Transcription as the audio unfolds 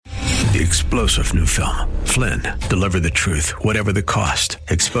The explosive new film, Flynn, deliver the truth, whatever the cost.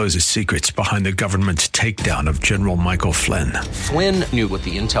 Exposes secrets behind the government's takedown of General Michael Flynn. Flynn knew what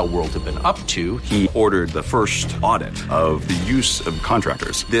the intel world had been up to. He ordered the first audit of the use of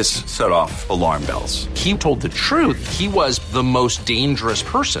contractors. This set off alarm bells. He told the truth. He was the most dangerous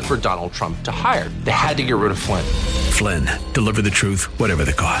person for Donald Trump to hire. They had to get rid of Flynn. Flynn, deliver the truth, whatever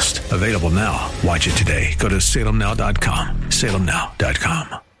the cost. Available now. Watch it today. Go to salemnow.com.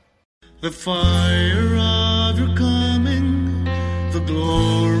 salemnow.com. The fire of your coming, the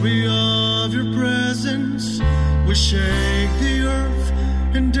glory of your presence will shake the earth,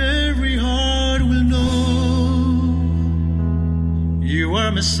 and every heart will know you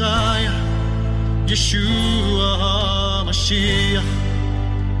are Messiah, Yeshua Mashiach,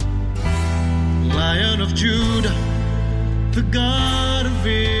 Lion of Judah, the God of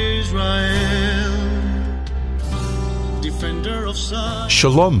Israel.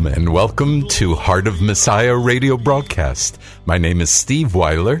 Shalom and welcome to Heart of Messiah radio broadcast. My name is Steve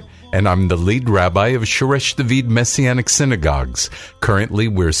Weiler and I'm the lead rabbi of Shoresh David Messianic Synagogues. Currently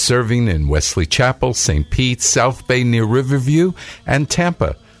we're serving in Wesley Chapel, St. Pete, South Bay near Riverview, and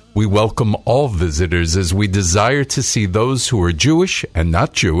Tampa. We welcome all visitors as we desire to see those who are Jewish and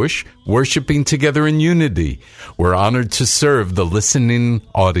not Jewish worshiping together in unity. We're honored to serve the listening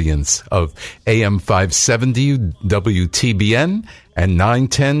audience of AM 570 WTBN and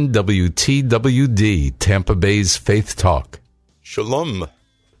 910 WTWD, Tampa Bay's Faith Talk. Shalom.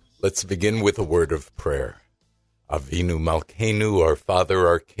 Let's begin with a word of prayer. Avinu Malkeinu, our Father,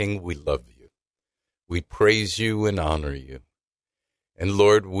 our King, we love you. We praise you and honor you. And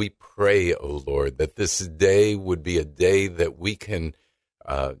Lord, we pray, O Lord, that this day would be a day that we can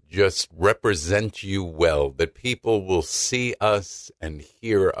just represent you well, that people will see us and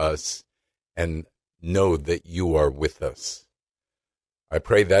hear us and know that you are with us. I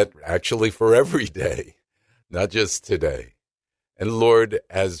pray that actually for every day, not just today. And Lord,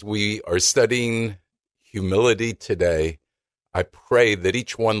 as we are studying humility today, I pray that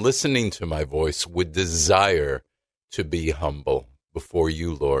each one listening to my voice would desire to be humble before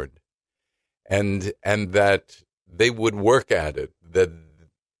you, Lord, and that they would work at it, that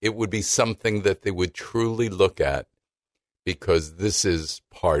it would be something that they would truly look at, because this is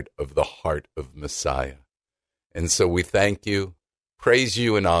part of the heart of Messiah. And so we thank you, praise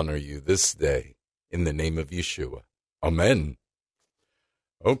you, and honor you this day in the name of Yeshua. Amen.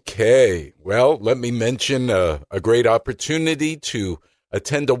 Okay, well, let me mention a great opportunity to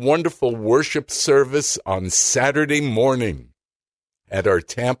attend a wonderful worship service on Saturday morning at our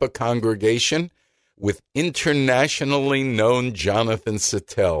Tampa congregation with internationally known Jonathan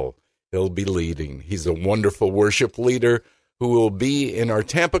Sattel. He'll be leading. He's a wonderful worship leader who will be in our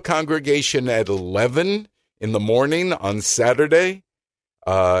Tampa congregation at 11 in the morning on Saturday,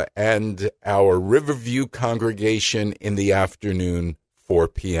 and our Riverview congregation in the afternoon, 4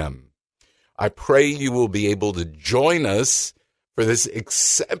 p.m. I pray you will be able to join us for this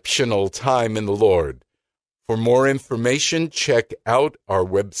exceptional time in the Lord. For more information, check out our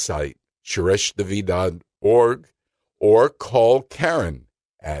website, shoreshdavid.org, or call Karen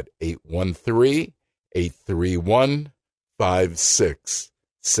at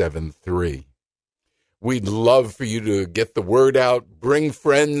 813-831-5673. We'd love for you to get the word out, bring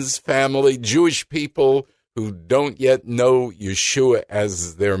friends, family, Jewish people who don't yet know Yeshua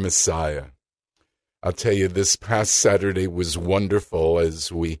as their Messiah. I'll tell you, this past Saturday was wonderful as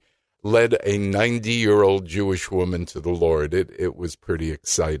we led a 90-year-old Jewish woman to the Lord. It was pretty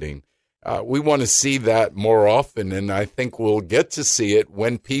exciting. We want to see that more often, and I think we'll get to see it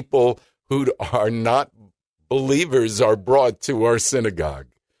when people who are not believers are brought to our synagogue.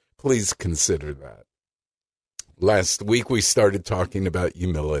 Please consider that. Last week we started talking about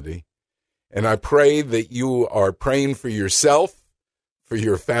humility, and I pray that you are praying for yourself, for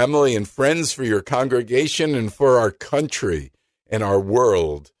your family and friends, for your congregation, and for our country and our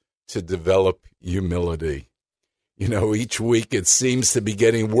world to develop humility. You know, each week it seems to be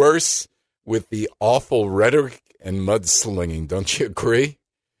getting worse with the awful rhetoric and mudslinging. Don't you agree?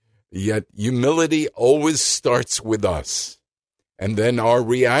 Yet humility always starts with us, and then our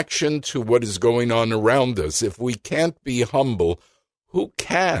reaction to what is going on around us. If we can't be humble, who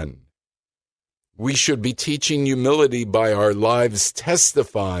can? We should be teaching humility by our lives,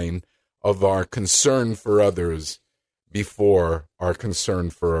 testifying of our concern for others before our concern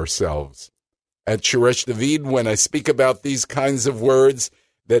for ourselves. At Shoresh David, when I speak about these kinds of words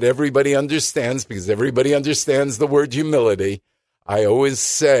that everybody understands, because everybody understands the word humility, I always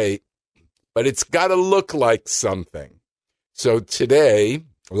say, but it's got to look like something. So today,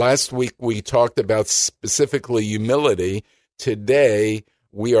 last week we talked about specifically humility. Today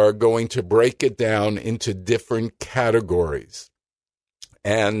we are going to break it down into different categories.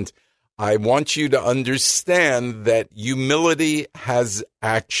 And I want you to understand that humility has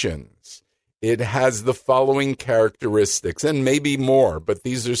actions. It has the following characteristics, and maybe more, but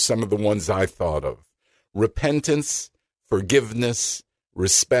these are some of the ones I thought of. Repentance, forgiveness,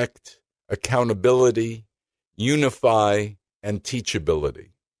 respect, accountability, unify, and teachability.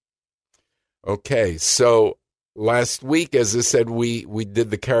 Okay, so last week, as I said, we did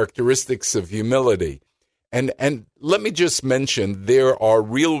the characteristics of humility. And let me just mention, there are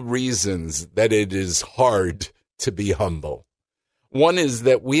real reasons that it is hard to be humble. One is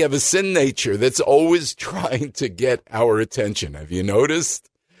that we have a sin nature that's always trying to get our attention. Have you noticed?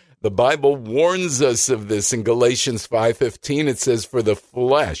 The Bible warns us of this in Galatians 5:15. It says, for the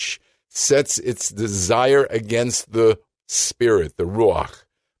flesh sets its desire against the spirit, the ruach.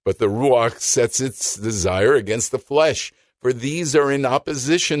 But the ruach sets its desire against the flesh. For these are in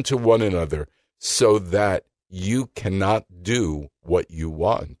opposition to one another, so that you cannot do what you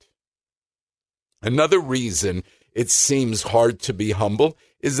want. Another reason it seems hard to be humble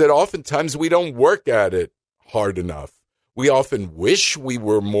is that oftentimes we don't work at it hard enough. We often wish we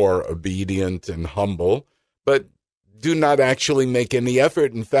were more obedient and humble, but do not actually make any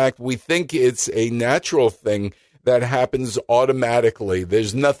effort. In fact, we think it's a natural thing that happens automatically.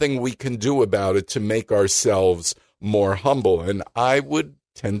 There's nothing we can do about it to make ourselves more humble. And I would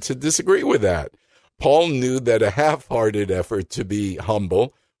tend to disagree with that. Paul knew that a half-hearted effort to be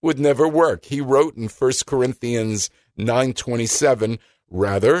humble would never work. He wrote in 1 Corinthians 9:27,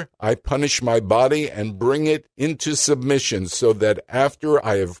 rather, I punish my body and bring it into submission, so that after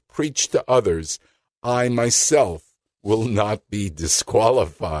I have preached to others, I myself will not be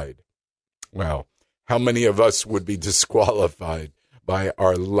disqualified. Well, how many of us would be disqualified by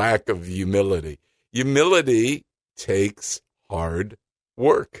our lack of humility? Humility takes hard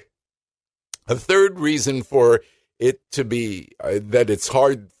work. A third reason for it to be that it's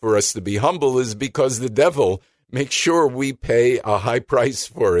hard for us to be humble is because the devil makes sure we pay a high price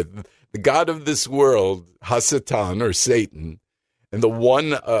for it. The god of this world, Hasatan, or Satan, and the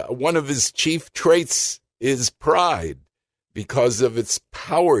one of his chief traits is pride, because of its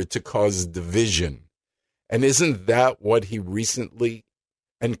power to cause division. And isn't that what he recently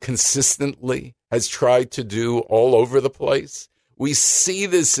and consistently has tried to do all over the place? We see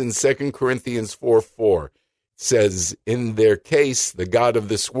this in 2 Corinthians 4:4. It says, in their case, the god of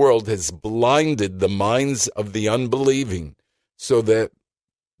this world has blinded the minds of the unbelieving, so that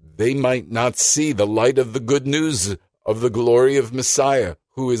they might not see the light of the good news of the glory of Messiah,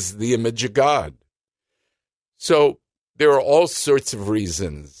 who is the image of God. So there are all sorts of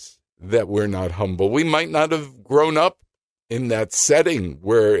reasons that we're not humble. We might not have grown up in that setting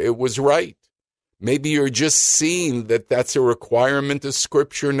where it was right. Maybe you're just seeing that that's a requirement of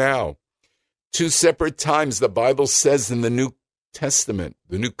Scripture now. 2 separate times the Bible says in the New Testament,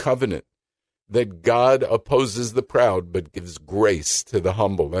 the New Covenant, that God opposes the proud but gives grace to the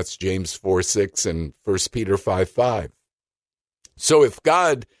humble. That's James 4:6 and 1 Peter 5:5. So if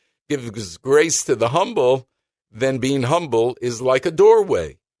God gives grace to the humble, then being humble is like a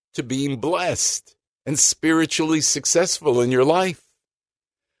doorway to being blessed and spiritually successful in your life.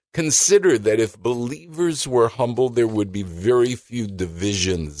 Consider that if believers were humble, there would be very few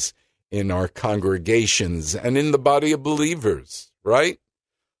divisions in our congregations and in the body of believers, right?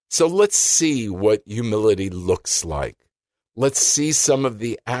 So let's see what humility looks like. Let's see some of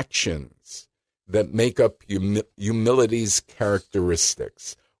the actions that make up humility's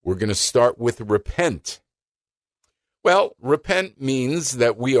characteristics. We're going to start with repent. Well, repent means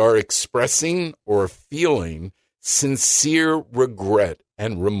that we are expressing or feeling sincere regret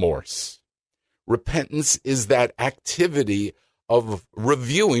and remorse. Repentance is that activity of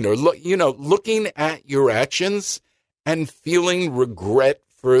reviewing or looking at your actions and feeling regret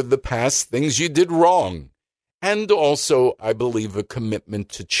for the past things you did wrong. And also, I believe, a commitment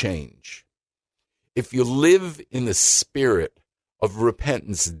to change. If you live in the spirit of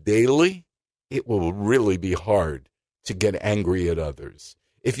repentance daily, it will really be hard to get angry at others.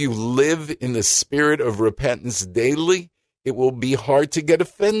 If you live in the spirit of repentance daily, it will be hard to get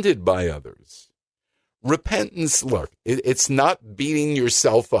offended by others. Repentance, look, it's not beating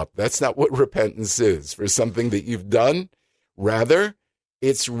yourself up. That's not what repentance is for something that you've done. Rather,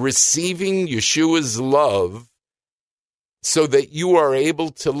 it's receiving Yeshua's love so that you are able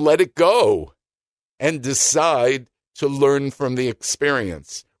to let it go and decide to learn from the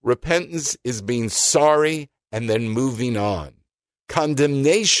experience. Repentance is being sorry and then moving on.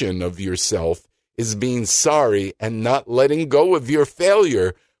 Condemnation of yourself is being sorry and not letting go of your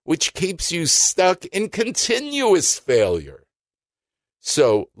failure, which keeps you stuck in continuous failure.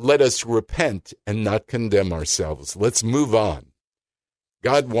 So let us repent and not condemn ourselves. Let's move on.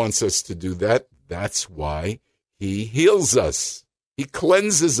 God wants us to do that. That's why he heals us. He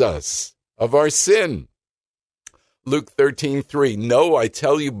cleanses us of our sin. Luke 13:3, no, I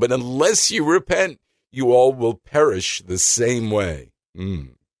tell you, but unless you repent, you all will perish the same way.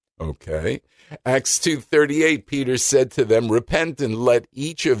 Okay. Acts 2:38, Peter said to them, repent and let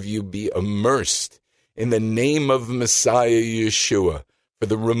each of you be immersed in the name of Messiah Yeshua for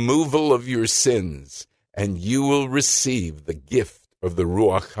the removal of your sins, and you will receive the gift of the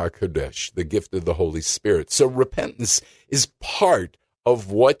Ruach HaKodesh, the gift of the Holy Spirit. So repentance is part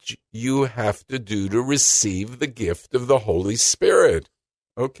of what you have to do to receive the gift of the Holy Spirit.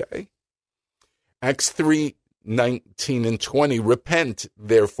 Okay. Acts 3:19 and 20, repent,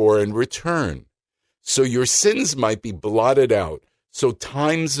 therefore, and return, so your sins might be blotted out, so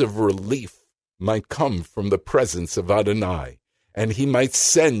times of relief might come from the presence of Adonai, and he might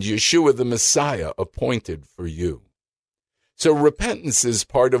send Yeshua the Messiah appointed for you. So repentance is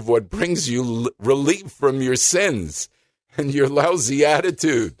part of what brings you relief from your sins and your lousy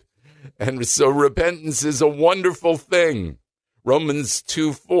attitude. And so repentance is a wonderful thing. Romans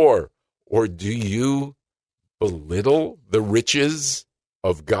 2:4, or do you belittle the riches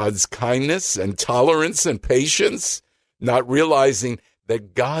of God's kindness and tolerance and patience, not realizing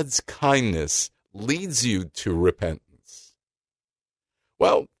that God's kindness leads you to repentance?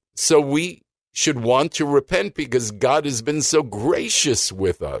 Well, so we should want to repent because God has been so gracious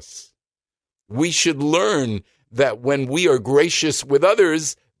with us. We should learn that when we are gracious with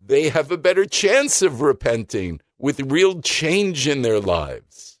others, they have a better chance of repenting with real change in their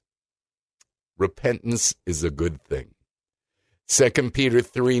lives. Repentance is a good thing. 2 Peter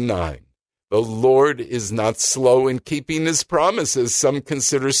 3:9, the Lord is not slow in keeping his promises, some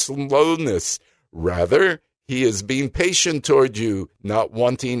consider slowness. Rather, he is being patient toward you, not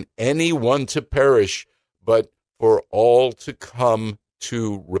wanting anyone to perish, but for all to come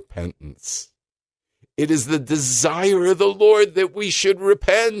to repentance. It is the desire of the Lord that we should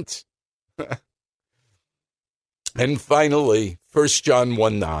repent. And finally, 1 John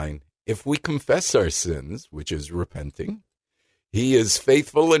 1:9, if we confess our sins, which is repenting, he is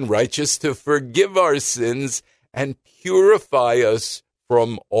faithful and righteous to forgive our sins and purify us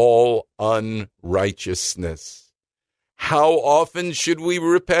from all unrighteousness. How often should we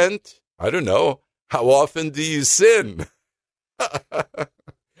repent? I don't know. How often do you sin?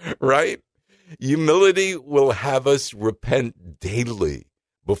 Right? Humility will have us repent daily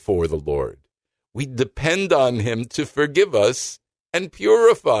before the Lord. We depend on him to forgive us and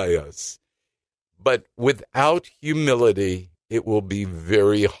purify us. But without humility, it will be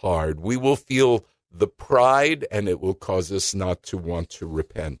very hard. We will feel the pride, and it will cause us not to want to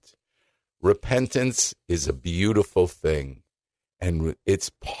repent. Repentance is a beautiful thing, and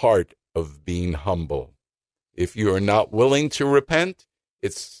it's part of being humble. If you are not willing to repent,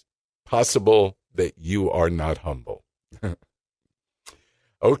 it's possible that you are not humble.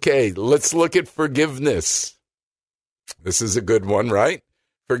 Okay, let's look at forgiveness. This is a good one, right?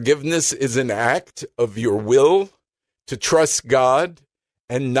 Forgiveness is an act of your will to trust God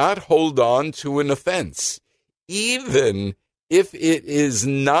and not hold on to an offense, even if it is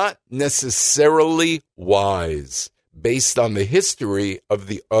not necessarily wise based on the history of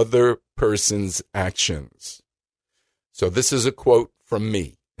the other person's actions. So this is a quote from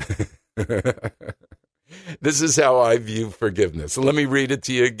me. This is how I view forgiveness. Let me read it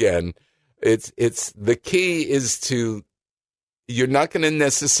to you again. It's the key is to, you're not going to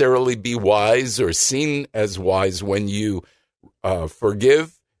necessarily be wise or seen as wise when you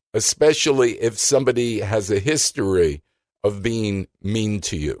forgive, especially if somebody has a history of being mean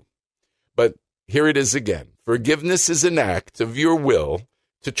to you. But here it is again. Forgiveness is an act of your will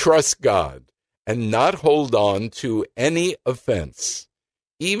to trust God and not hold on to any offense,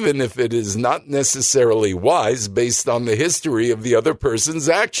 even if it is not necessarily wise based on the history of the other person's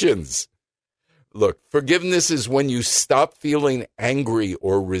actions. Look, forgiveness is when you stop feeling angry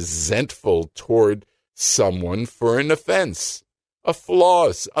or resentful toward someone for an offense, a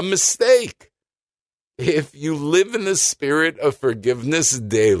flaw, a mistake. If you live in the spirit of forgiveness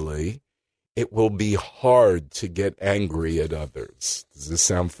daily, it will be hard to get angry at others. Does this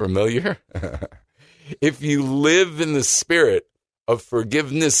sound familiar? If you live in the spirit of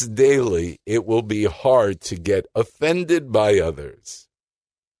forgiveness daily, it will be hard to get offended by others.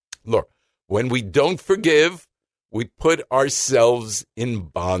 Look, when we don't forgive, we put ourselves in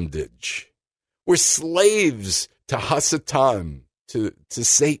bondage. We're slaves to Hasatan, to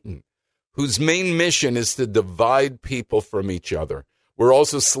Satan, whose main mission is to divide people from each other. We're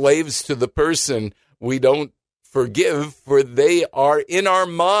also slaves to the person we don't forgive, for they are in our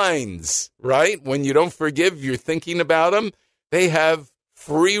minds, right? When you don't forgive, you're thinking about them. They have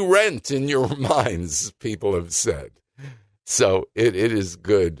free rent in your minds, people have said. So it is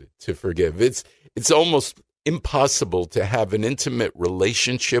good to forgive. It's almost impossible to have an intimate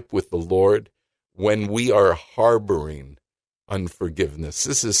relationship with the Lord when we are harboring unforgiveness.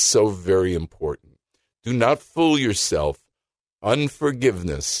 This is so very important. Do not fool yourself.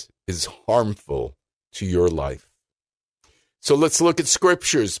 Unforgiveness is harmful to your life. So let's look at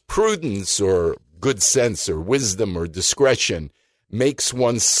scriptures. Prudence or good sense or wisdom or discretion makes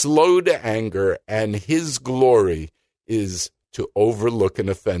one slow to anger, and his glory is to overlook an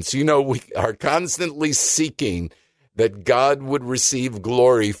offense. You know, we are constantly seeking that God would receive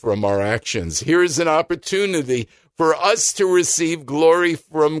glory from our actions. Here's an opportunity for us to receive glory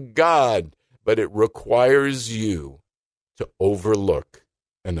from God, but it requires you to overlook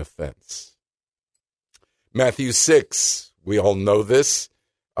an offense. Matthew 6, we all know this.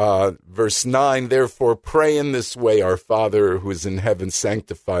 Verse 9, therefore pray in this way, our Father who is in heaven,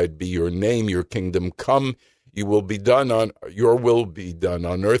 sanctified be your name, your kingdom come, your will be done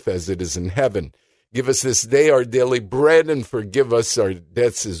on earth as it is in heaven. Give us this day our daily bread, and forgive us our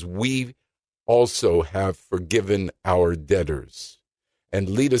debts as we also have forgiven our debtors. And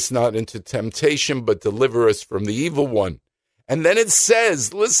lead us not into temptation, but deliver us from the evil one. And then it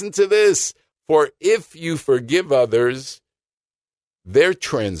says, listen to this, for if you forgive others their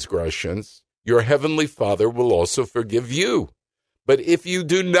transgressions, your heavenly Father will also forgive you. But if you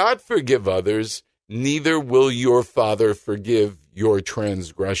do not forgive others, neither will your Father forgive your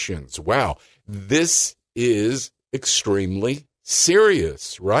transgressions. Wow, this is extremely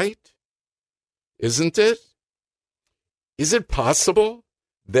serious, right? Isn't it? Is it possible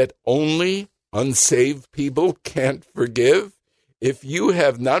that only unsaved people can't forgive? If you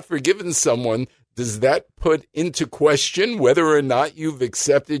have not forgiven someone, does that put into question whether or not you've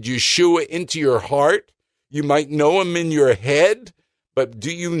accepted Yeshua into your heart? You might know him in your head, but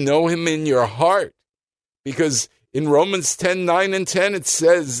do you know him in your heart? Because in Romans 10:9 and 10, it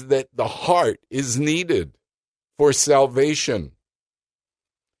says that the heart is needed for salvation.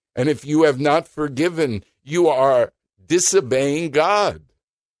 And if you have not forgiven, you are disobeying God,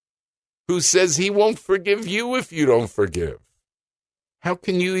 who says he won't forgive you if you don't forgive. How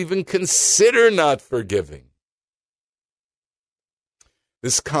can you even consider not forgiving?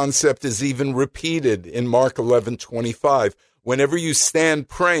 This concept is even repeated in Mark 11:25. Whenever you stand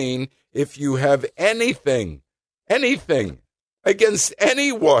praying, if you have anything against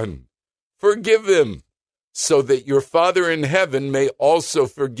anyone, forgive him, so that your Father in heaven may also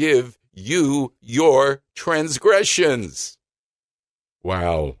forgive you your transgressions.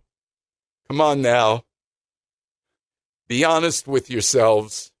 Wow. Come on now. Be honest with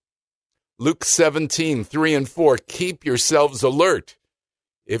yourselves. Luke 17:3 and 4, keep yourselves alert.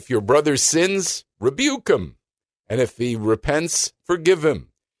 If your brother sins, rebuke him. And if he repents, forgive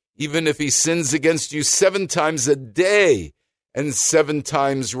him. Even if he sins against you 7 times a day and 7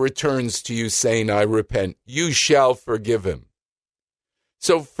 times returns to you saying, I repent, you shall forgive him.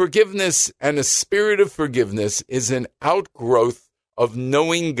 So forgiveness and a spirit of forgiveness is an outgrowth of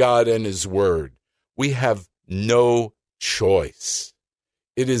knowing God and his word. We have no choice.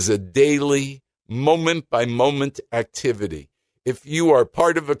 It is a daily, moment-by-moment activity. If you are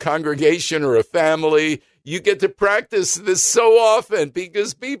part of a congregation or a family, you get to practice this so often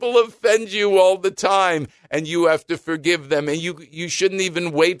because people offend you all the time and you have to forgive them. And you shouldn't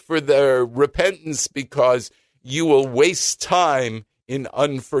even wait for their repentance because you will waste time in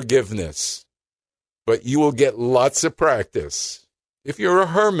unforgiveness. But you will get lots of practice. If you're a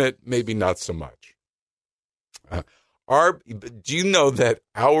hermit, maybe not so much. Do you know that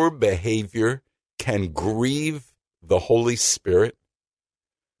our behavior can grieve the Holy Spirit?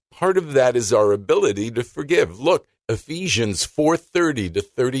 Part of that is our ability to forgive. Look, Ephesians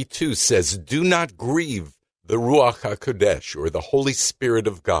 4:30-32 says, do not grieve the Ruach HaKodesh, or the Holy Spirit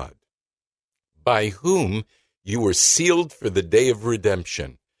of God, by whom you were sealed for the day of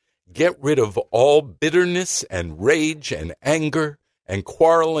redemption. Get rid of all bitterness and rage and anger and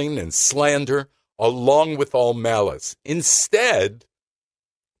quarreling and slander, along with all malice. Instead,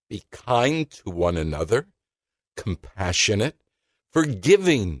 be kind to one another, compassionate,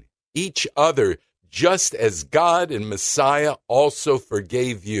 forgiving each other, just as God and Messiah also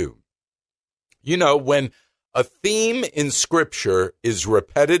forgave you. You know, when a theme in Scripture is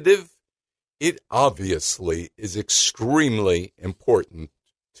repetitive, it obviously is extremely important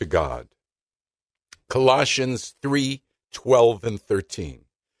to God. Colossians 3:12 and 13.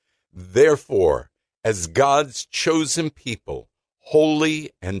 Therefore, as God's chosen people,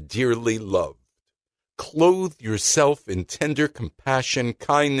 holy and dearly loved,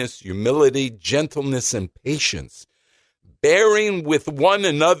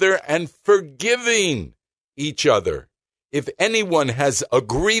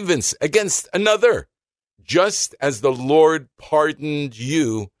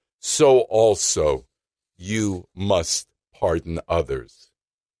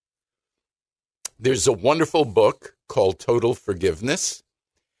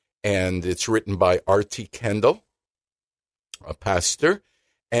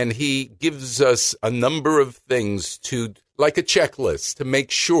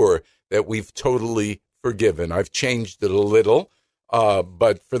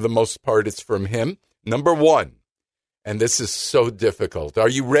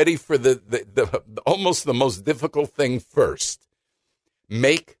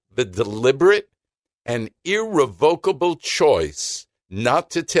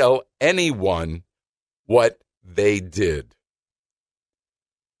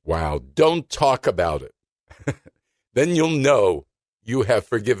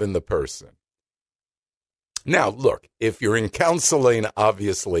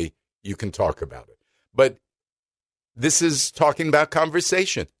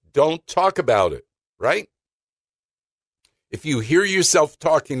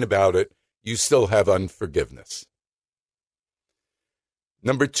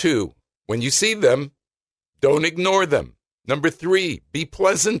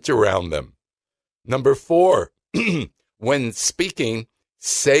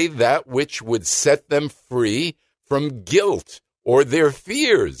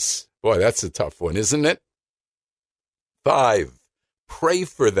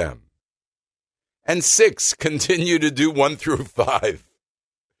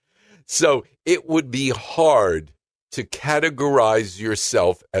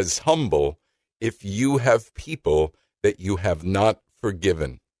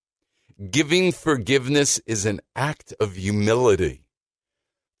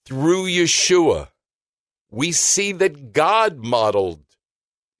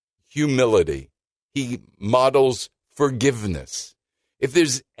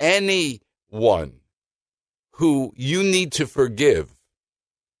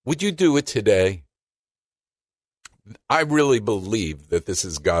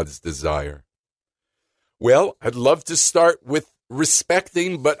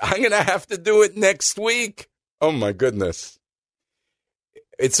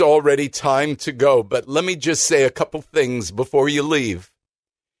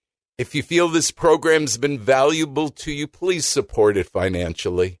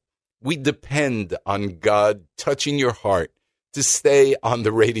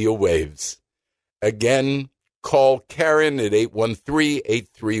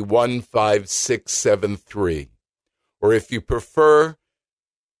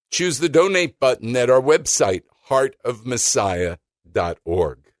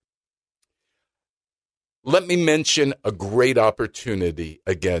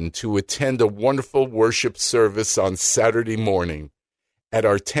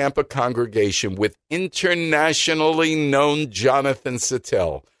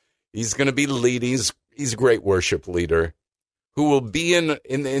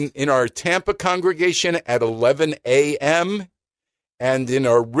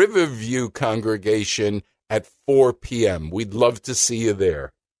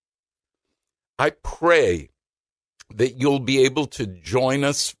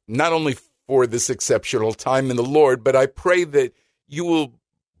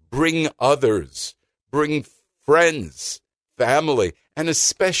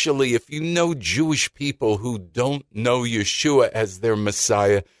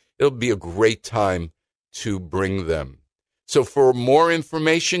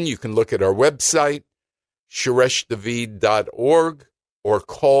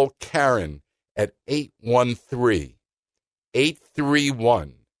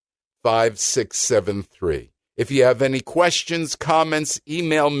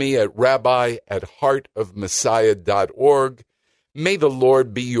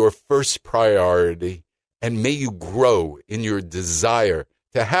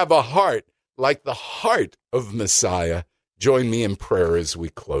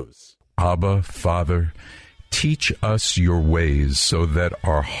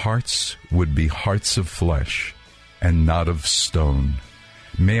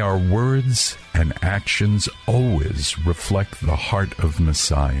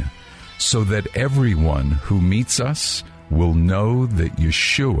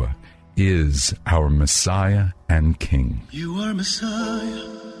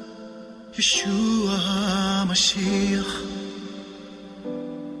 Yeshua HaMashiach,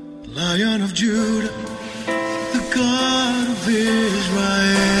 Lion of Judah, the God of Israel.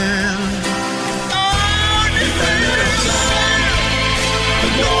 Oh, defend the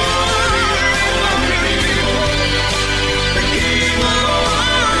glory of your people, the King of all.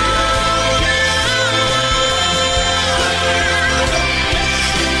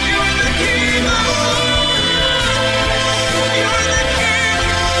 You're the King of all. You're the King.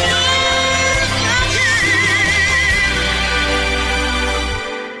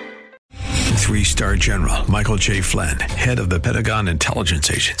 Three-star General Michael J. Flynn, head of the Pentagon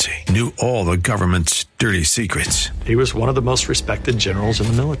Intelligence Agency, knew all the government's dirty secrets. He was one of the most respected generals in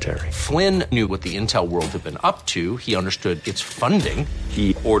the military. Flynn knew what the intel world had been up to. He understood its funding.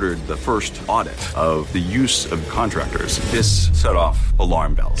 He ordered the first audit of the use of contractors. This set off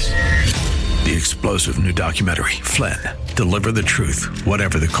alarm bells. The explosive new documentary, Flynn, Deliver the Truth,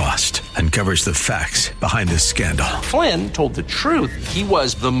 Whatever the Cost, uncovers the facts behind this scandal. Flynn told the truth. He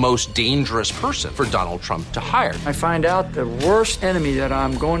was the most dangerous person for Donald Trump to hire. I find out the worst enemy that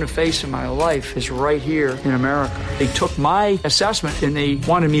I'm going to face in my life is right here in America. They took my assessment and they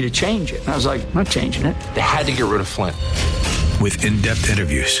wanted me to change it. And I was like, I'm not changing it. They had to get rid of Flynn. With in-depth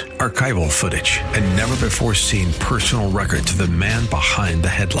interviews, archival footage, and never-before-seen personal records of the man behind the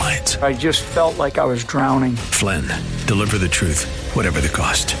headlines. I just felt like I was drowning. Flynn, Deliver the Truth, Whatever the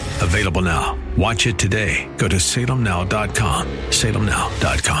Cost. Available now. Watch it today. Go to salemnow.com.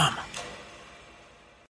 salemnow.com.